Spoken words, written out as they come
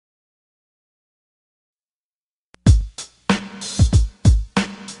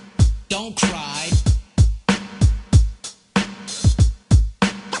Don't cry.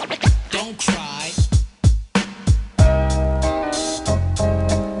 Don't cry.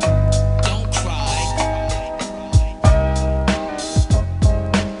 Don't cry.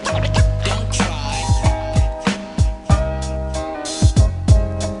 Don't cry.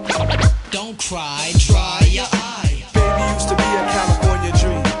 Don't cry. Dry your eye. Baby used to be a California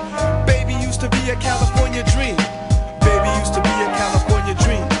dream. Baby used to be a California dream. Baby used to be a California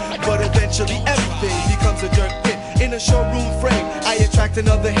dream. But eventually everything becomes a dirt pit. In a showroom frame, I attract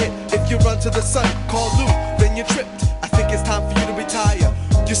another hit. If you run to the sun, call Lou, then you tripped. I think it's time for you to retire.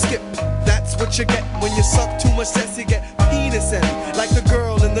 You skip, that's what you get when you suck too much cess. You get penis envy, like the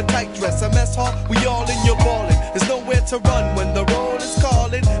girl in the tight dress. A mess hall, we all in your ballin'. There's nowhere to run when the roll is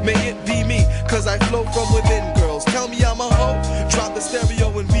calling. May it be me, cause I flow from within. Girls tell me I'm a hoe. Drop the stereo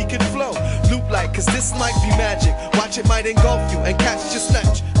and we can flow. Loop like, cause this might be magic. Watch it might engulf you and catch your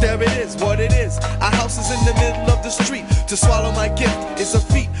snatch. There it is, what it is. Our house is in the middle of the street. To swallow my gift is a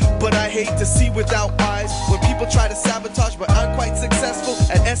feat, but I hate to see without eyes. When people try to sabotage but I'm quite successful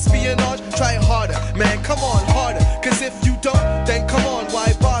at espionage, try harder, man, come on, harder. Cause if you don't, then come on,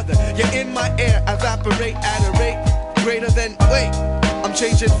 why bother? You're in my air, evaporate at a rate greater than, wait, I'm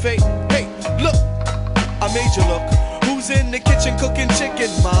changing fate. Hey, look, I made you look. Who's in the kitchen cooking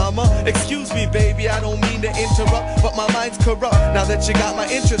chicken, mama? Excuse me, baby, I don't mean to interrupt, but my mind's corrupt now that you got my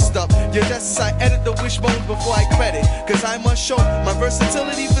interest up. Your desks, I edit the wishbones before I credit, cause I must show my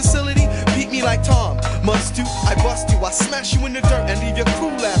versatility. Facility, beat me like Tom. Must you, I bust you, I smash you in the dirt and leave your crew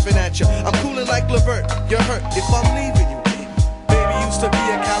laughing at you. I'm coolin' like Levert, you're hurt if I'm leaving you. Baby used to be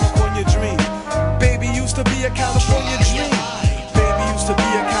a California dream. Baby used to be a California dream. Baby used to be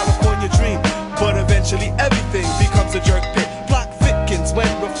a California dream. But eventually everything becomes a jerk pit. Block Fitkins when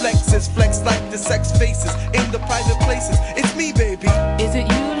reflexes flex like the sex faces in the private places. It's me, baby. Is it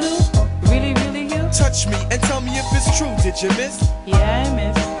you, Lou? Really, really you? Touch me and tell me if it's true. Did you miss? Yeah, I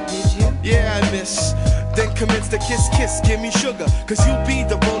missed. Did you? Yeah, I miss. Then commence the kiss, kiss, give me sugar. Cause you be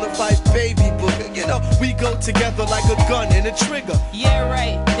the bona fide baby booger. You know, we go together like a gun and a trigger. Yeah,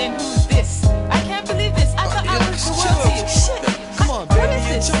 right. Then who's this? I can't believe this. I thought I was the world. Shit. Come on, baby,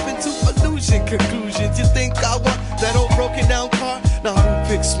 you jump into illusion conclusions. You think I want that old broken down car? Now who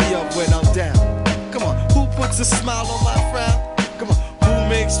picks me up when I'm down? Come on, who puts a smile on my frown? Come on, who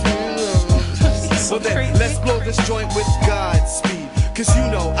makes me so then, let's blow this joint with Godspeed. Cause you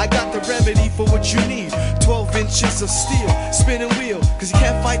know, I got the remedy for what you need. 12 inches of steel, spinning wheel. Cause you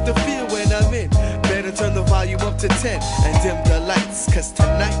can't fight the feel when I'm in. Better turn the volume up to 10 and dim the lights. Cause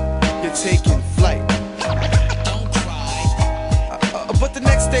tonight, you're taking flight. But the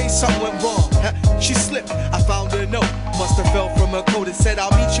next day something went wrong. She slipped, I found a note. Must have fell from her coat. It said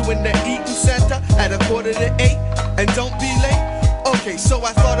I'll meet you in the eating center at 7:45 and don't be late. Okay, so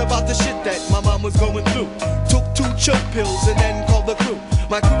I thought about the shit that my mom was going through. Took 2 chill pills and then called the crew.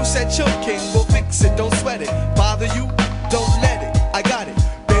 My crew said chill king, we'll fix it, don't sweat it. Bother you, don't let it, I got it.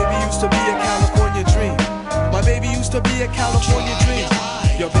 Baby used to be a California dream. My baby used to be a California dream.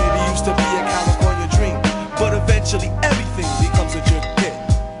 Your baby used to be a California dream. But eventually everything becomes a jerk pit.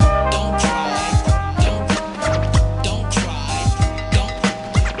 Don't cry. Don't cry. Don't cry.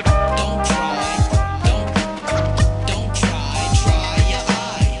 Don't cry. Don't cry. Dry your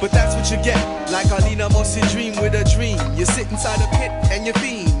eye. But that's what you get. Like Arlena Mossy dream with a dream. You sit inside a pit and you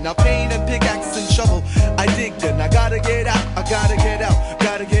fiend. Now pain and pickaxe and shovel, I dig then. I gotta get out, I gotta get out.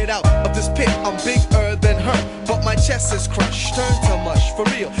 Gotta get out of this pit. I'm bigger than her, but my chest is crushed. Turn to mush, for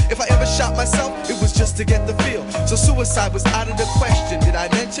real. If I ever shot myself, it was just to get the feel. So suicide was out of the question. Did I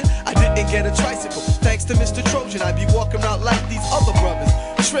mention I didn't get a tricycle? Thanks to Mr. Trojan, I'd be walking around like these other brothers,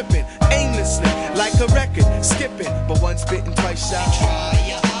 tripping aimlessly like a record, skipping. But once bitten, twice shy. Dry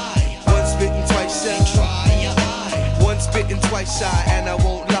your eye. Once bitten, twice shy. Dry your eye. Once bitten, twice shy, and I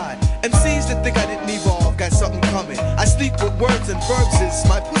won't lie. MCs that think I didn't evolve got something coming. I sleep with words and verbs is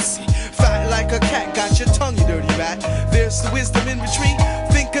my pussy. Fat like a cat, got your tongue, you dirty rat. There's the wisdom in retreat,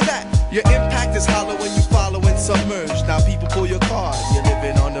 think of that. Your impact is hollow when you follow and submerge. Now people pull your card, you're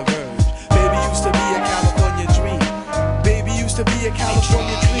living on the verge. Baby used to be a California dream. Baby used to be a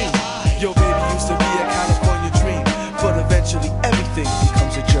California dream. Your baby used to be a California dream. But eventually everything becomes